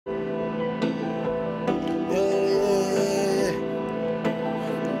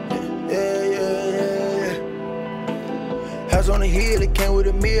on the hill, it came with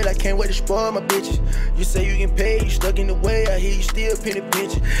a meal. I can't wait to spoil my bitches. You say you get paid, you stuck in the way. I hear you still penny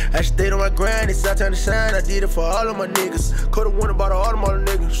pinching. I stayed on my grind, it's our time to shine. I did it for all of my niggas. Could've won about all of my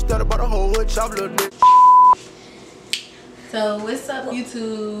niggas. Started about a whole hood chop, little nigga. So what's up,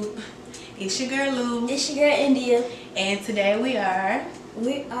 YouTube? It's your girl Lou. It's your girl India. And today we are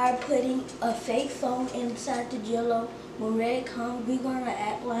putting a fake phone inside the Jello. When Red comes, we're gonna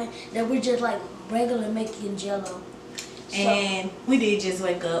act like that we're just like regular making Jello. And we did just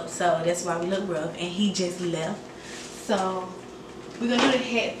wake up, so that's why we look rough. And he just left. So we're gonna do the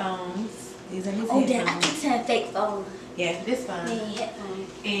headphones. These are his headphones. Damn, I keep saying fake phone. Yeah, this phone. Headphones.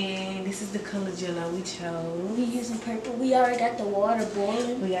 And this is the color Jello we chose. We're using purple. We already got the water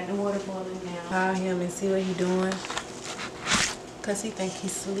boiling. We got the water boiling now. Call him and see what he doing. Cause he think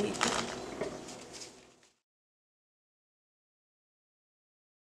he's sleeping.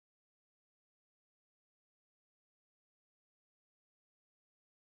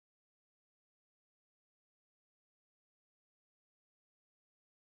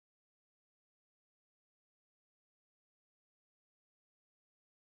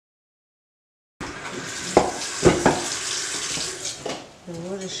 The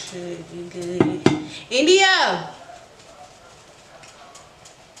water should be good. India!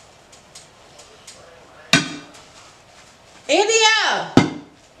 India!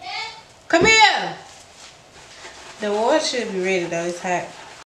 Yes? Come here! The water should be ready though, it's hot.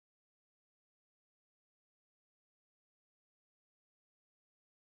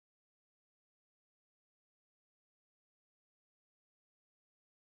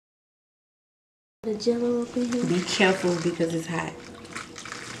 The Jello up in here. Be careful because it's hot.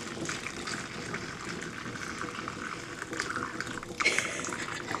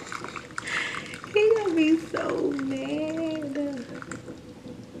 He gonna be so mad.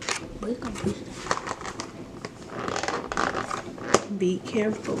 We're gonna push that. Be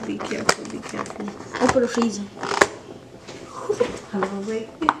careful, be careful, be careful. Open the freezer. Hold on, wait.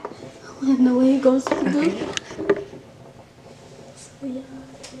 I don't know where he goes to do. So yeah,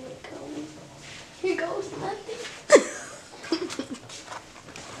 here goes nothing.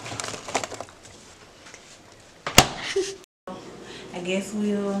 I guess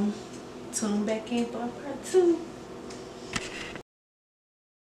we'll tune back in for part 2.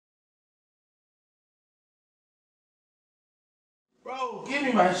 Bro, give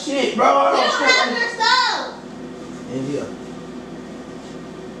me my shit, bro. I You don't have your stuff. India.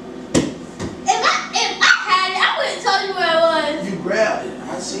 If I had it, I wouldn't tell you where it was. You grabbed it. I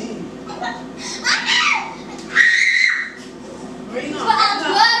seen you. Where you But I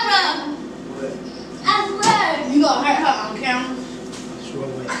swear, bro. What? I swear. You gonna hurt her on camera? Sure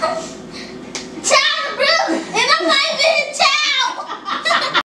way. Child, bro. And I'm not even his child.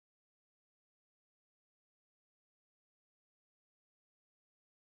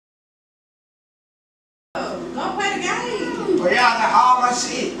 Go play the game. Well, y'all got all my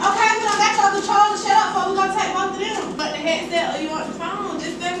shit. Okay, we don't got your controller. Shut up, before we gonna take both of them. But the headset or you want the phone,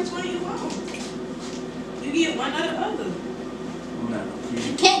 just say which one you want. You get one or the other.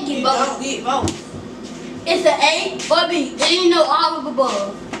 You can't get You both. don't get both. It's an A or B. There ain't no all of the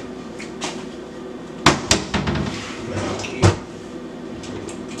above.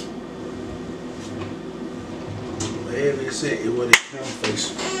 Whatever it said, it was a camera face.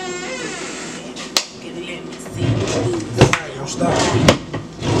 Let me see. Alright, don't stop.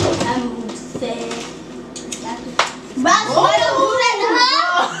 I'm sad. But what who that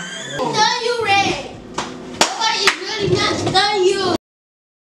huh? Done you red. Nobody is really not done you.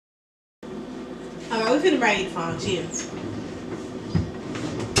 Alright, we finna bring you the phone. Chill.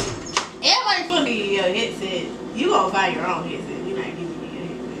 Everybody gonna give you your headset. You gonna buy your own headset. We not giving you your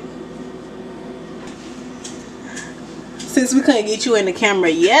headset. Since we couldn't get you in the camera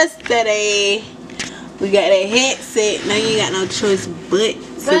yesterday, we got a headset. Now you ain't got no choice but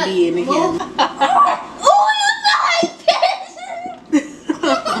to be in the camera. Oh, you so pissed.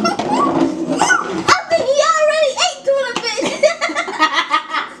 I think he already ate tuna fish.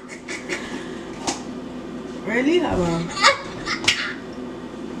 Really? How long?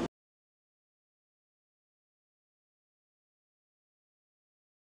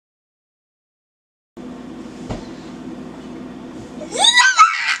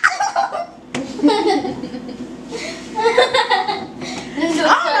 I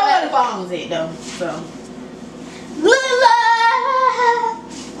don't know where the phone was at though, so.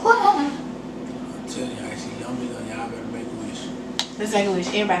 I'm telling you, actually, y'all better make a wish. Let's make a wish.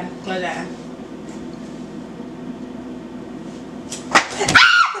 Everybody, close your eyes.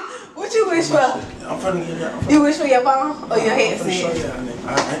 What you wish for? I'm finna get y'all. You wish for your phone or your headset?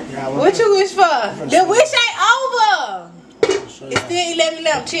 What What you wish for? The wish ain't over. It's still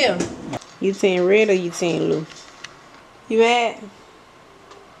 11. Chill. You team Red or you team Lou? You mad?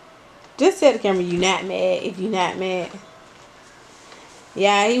 Just tell the camera you not mad if you not mad.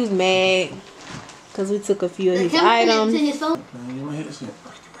 Yeah, he was mad because we took a few of his items.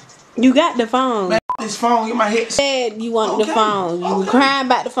 You got the phone. Man, this phone, get my head. Said you wanted the phone. You were crying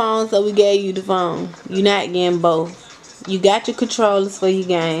about the phone, so we gave you the phone. You not getting both. You got your controllers for your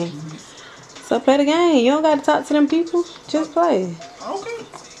game. So play the game. You don't got to talk to them people. Just play. Okay.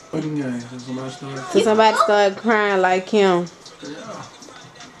 What game? So somebody started crying like him. Yeah.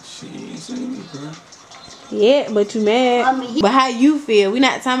 She ain't seen me, bro. Yeah, but you mad. But how you feel? We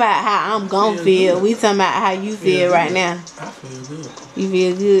not talking about how I'm gonna feel. We talking about how you feel right now. I feel good. You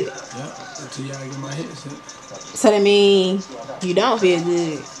feel good? Yeah, until y'all get my headset. So that means you don't feel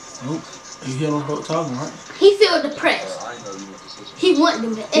good. Nope. You hear them folks talking, right? He feel depressed. He want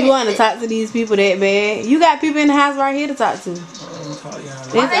them to. You want to talk to these people that bad? You got people in the house right here to talk to. That's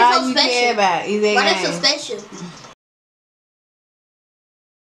all you care about. Why they so special?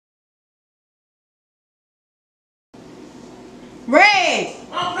 Red!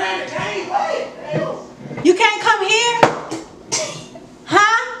 You can't come here?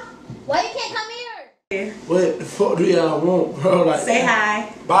 Huh? Why you can't come here? What the fuck do y'all want, bro? Like, say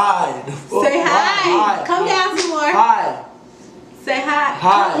hi. Bye. Say hi. Come down some more. Hi. Say hi.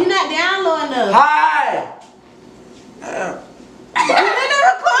 Hi. You're not down low enough. Hi. You're in the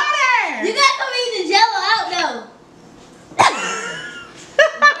recorder. You gotta come eat the Jello out though.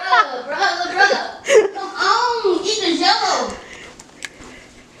 Bruh. Come on, eat the Jello.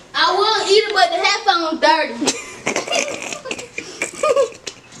 I will eat it, but the headphone's dirty.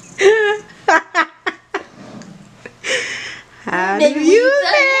 How do you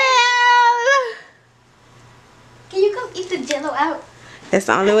feel? Can you come eat the Jello out? That's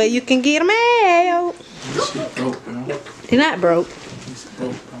the only way you can get them out. This shit broke, bro. They're not broke. It's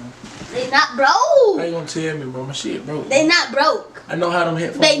broke, bro. They not broke. How you gonna tell me, bro? My shit broke. They not broke. I know how them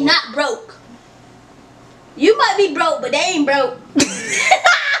headphones They work. not broke. You might be broke, but they ain't broke.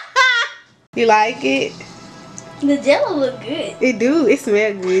 You like it? The Jello look good. It do. It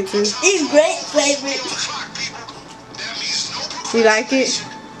smell good too. It's great flavored. You like it?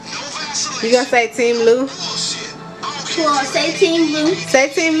 You gonna say Team Lou? Come on, say Team Blue. Say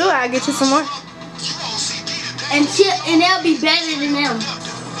Team Lou, I'll get you some more. And they'll be better than them.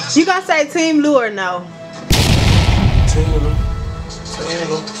 You gonna say Team Lou or no? Team Lou. Team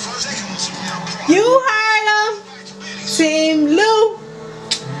Lou. You heard him. Team Lou.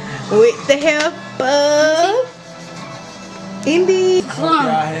 With the help of Indy. Y'all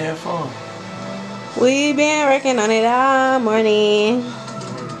had fun. We been working on it all morning.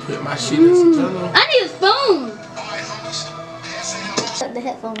 Put my shit in some Jello. I need a spoon. The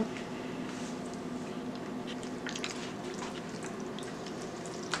headphone.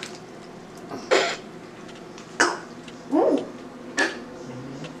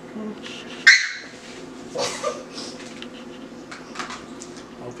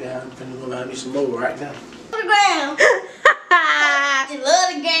 Okay, I'm finna go buy me some more right now. The ground. I love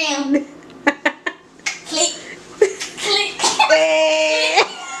the ground. Click. Click. Click.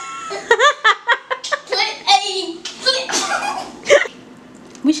 Click. Hey. Click.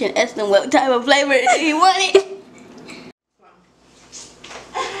 We should ask them what type of flavor he wanted.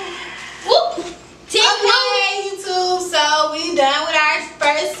 Okay, YouTube, so we done with our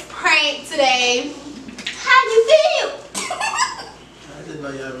first prank today. How you feel? I didn't know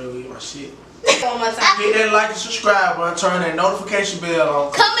y'all really get my shit. One more time. Hit that like and subscribe button, turn that notification bell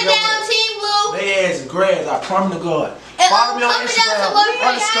on. Coming down, Team Blue. They ass is grass, I promise to God. And Follow me on coming down Instagram, to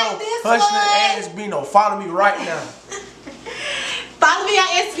what _Hutchinson _ Bino. Follow me right now. Follow me on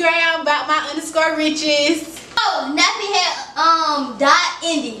Instagram about my _riches. Oh, nappy hair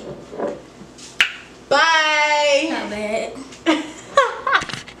 .Indy. Bye. Not bad.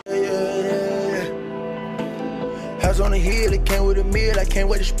 House on the hill, it came with a meal. I can't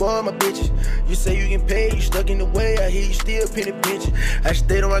wait to spoil my bitches. You say you can pay, you stuck in the way. I hear you still penny pinching. I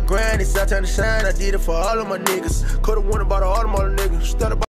stayed on my grind, it's our time to shine. I did it for all of my niggas. Coulda won about all of my niggas.